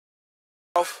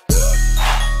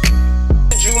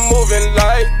moving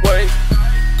lightweight.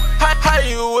 How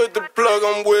you with the plug?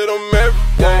 I'm with them every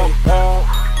day.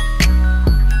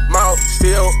 Mouth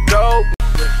still dope.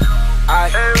 I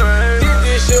did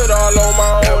this shit all on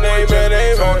my own.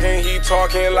 Amen. Talking, he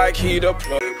talking like he the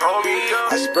plug.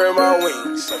 I spread my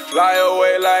wings and fly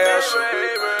away like I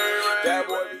should. That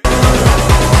boy.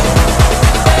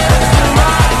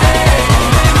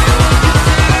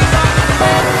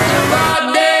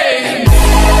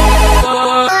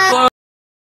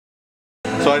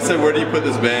 So I said, where do you put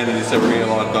this band? And you said, we're getting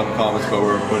a lot of dumb comments about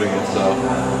where we're putting it, so.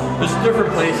 There's different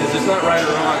places, it's not right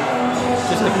or wrong. It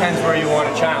just depends where you want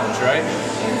to challenge, right?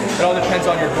 It all depends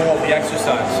on your goal of the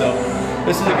exercise, so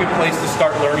this is a good place to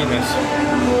start learning this.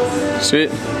 Sweet.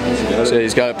 So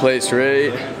he's got it placed right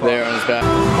there on his back.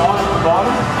 Bottom.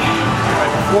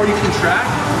 Right, before you contract,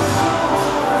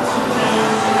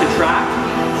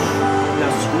 now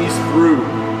squeeze through.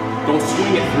 Don't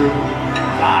swing it through.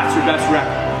 That's your best rep.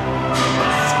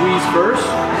 Squeeze first.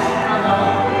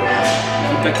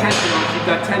 Keep that tension on, keep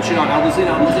that tension on. Elbows in,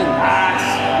 elbows in.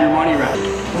 That's your money rep.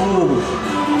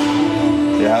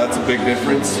 Ooh. Yeah, that's a big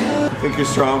difference. I think you're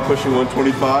strong pushing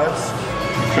 125s.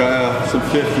 Try some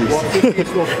 50s.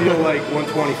 150s will feel like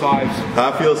 125s.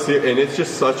 That feels, and it's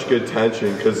just such good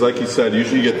tension because, like you said,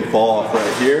 usually you get the fall off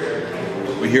right here.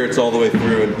 But here it's all the way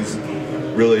through, and he's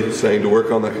really saying to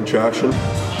work on that contraction.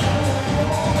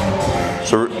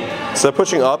 So instead of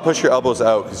pushing up, push your elbows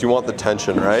out because you want the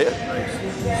tension, right?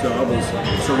 So elbows.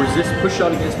 So resist, push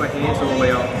out against my hands on the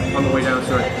way out, on the way down,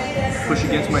 sorry. Push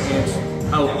against my hands.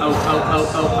 Out, out, out,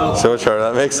 out, out, out. So much harder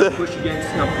that makes it? Push against,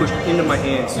 now push into my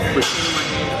hands. Push into my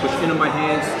hands, push into my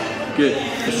hands. Good.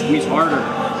 Just squeeze harder.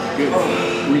 Good.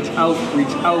 Reach out,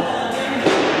 reach out.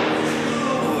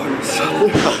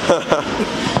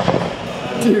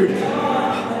 Dude,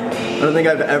 I don't think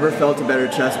I've ever felt a better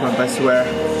chest bump, I swear.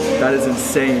 That is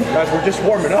insane. Guys, we're just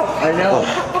warming up. I know.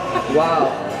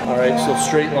 Wow. All right, so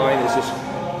straight line is just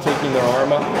taking their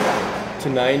arm up to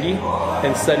 90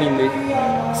 and setting the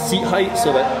seat height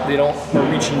so that they don't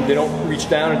reach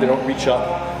down and they don't reach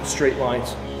up. Straight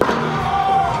lines. All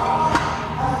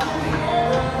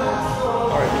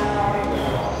right.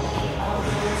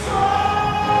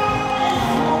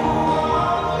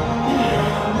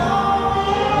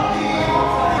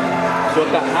 So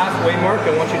at that halfway mark,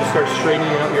 I want you to start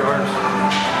straightening out your arms.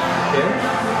 Okay?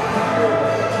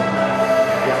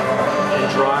 And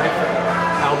drive,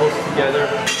 elbows together,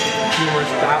 humorous.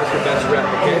 That was your best rep,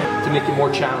 okay? To make it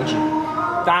more challenging.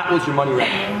 That was your money rep.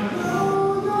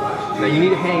 Now you need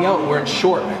to hang out where it's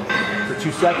short for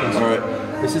 2 seconds. All right.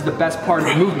 This is the best part of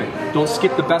the movement. Don't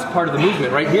skip the best part of the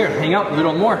movement. Right here, hang out a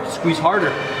little more. Squeeze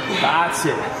harder. That's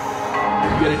it.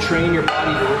 You gotta train your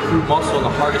body to recruit muscle in the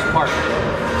hardest part.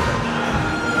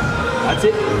 That's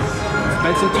it.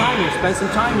 Spend some time here, spend some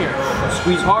time here.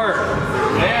 Squeeze hard.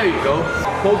 There you go.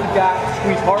 Close the gap,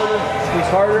 squeeze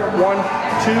harder, 1,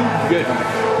 2, good.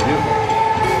 Beautiful.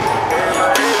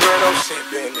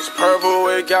 This purple,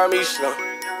 it got me slow.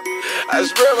 I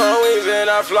spread my wings and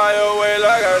I fly away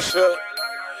like I should.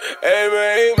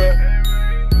 Amen, amen.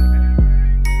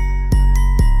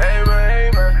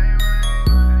 Amen, amen.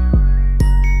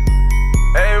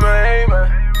 Amen, amen.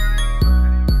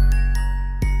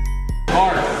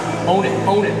 Harder. Own it,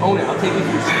 own it, own it. I'll take you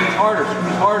through. Squeeze harder,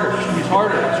 squeeze harder, squeeze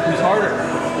harder, squeeze harder.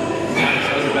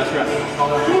 That was your best rep.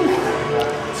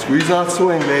 Squeeze that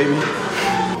swing, baby.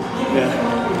 Yeah.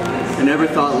 I never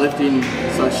thought lifting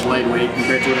such light weight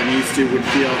compared to what I'm used to would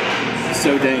feel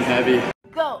so dang heavy.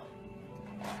 Go.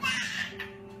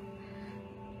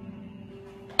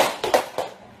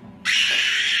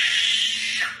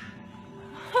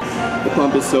 The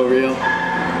pump is so real.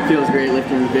 It feels great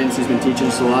lifting with Vince. He's been teaching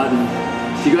us a lot. And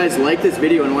if you guys like this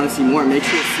video and want to see more, make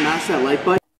sure to smash that like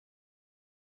button.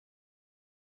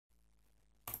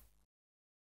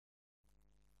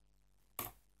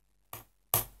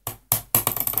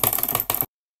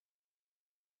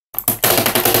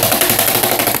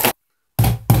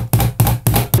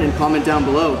 And comment down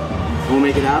below. We'll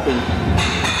make it happen.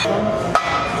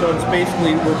 So it's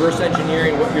basically reverse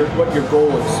engineering what your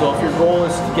goal is. So if your goal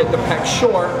is to get the pecs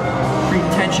short,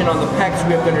 create tension on the pecs,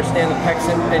 we have to understand the pecs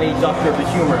and adductor of the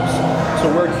humerus. So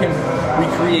where can we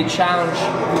create challenge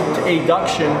to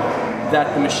adduction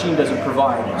that the machine doesn't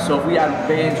provide? So if we add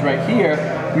bands right here,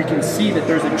 we can see that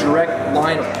there's a direct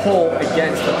line of pull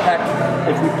against the pec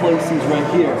if we place these right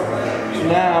here. So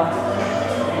now,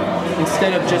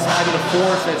 instead of just having a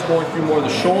force that's going through more of the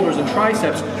shoulders and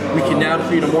triceps, we can now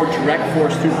create a more direct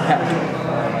force through the pec.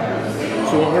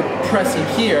 So when we're pressing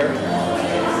here,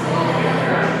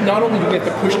 not only do we have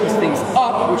to push these things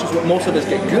up, which is what most of us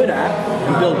get good at,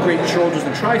 and build great shoulders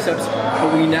and triceps,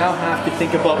 but we now have to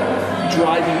think about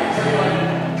driving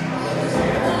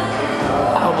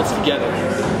elbows together.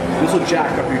 This will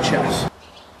jack up your chest.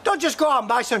 Don't just go out and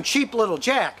buy some cheap little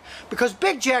jack, because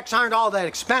big jacks aren't all that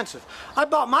expensive. I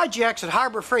bought my jacks at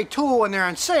Harbor Freight Tool when they're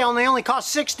on sale, and they only cost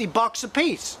 60 bucks a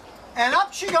piece. And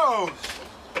up she goes.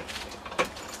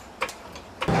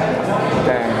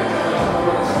 Bang.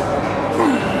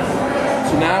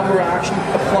 So now we're actually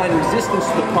applying resistance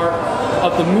to the part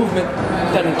of the movement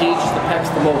that engages the pecs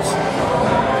the most,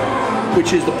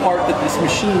 which is the part that this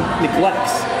machine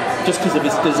neglects just because of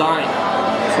its design.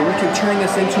 So we can turn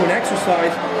this into an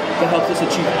exercise that helps us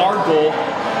achieve our goal.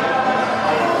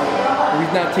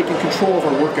 We've now taken control of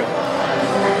our workout.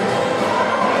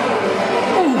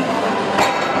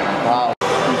 Wow.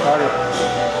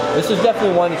 This is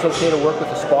definitely one that's okay to work with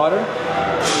a spotter,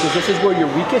 because this is where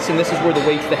you're weakest and this is where the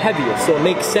weight's the heaviest. So it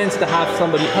makes sense to have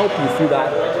somebody help you through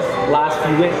that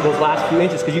those last few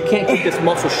inches, because you can't keep this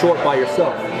muscle short by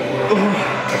yourself.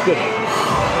 That's good.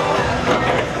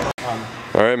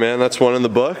 All right, man, that's one in the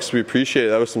books. We appreciate it.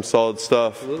 That was some solid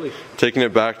stuff. Absolutely. Taking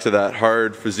it back to that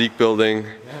hard physique building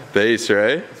base,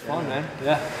 right? It's fun, man.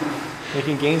 Yeah.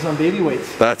 Making gains on baby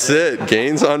weights. That's it.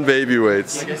 Gains on baby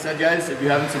weights. Like I said, guys, if you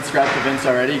haven't subscribed to Vince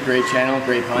already, great channel,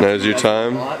 great content. Now's your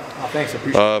time. Oh, thanks. I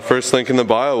appreciate it. First link in the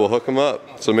bio. We'll hook them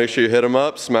up. So make sure you hit them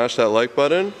up. Smash that like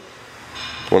button.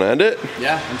 Want to end it?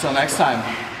 Yeah. Until next time,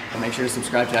 make sure to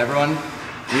subscribe to everyone.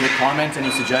 Leave a comment,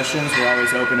 any suggestions. We're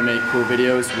always open to make cool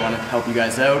videos. We want to help you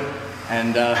guys out.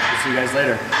 And we'll see you guys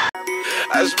later.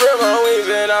 I spread my wings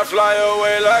and I fly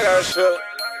away like I should.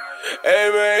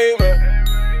 Amen, amen.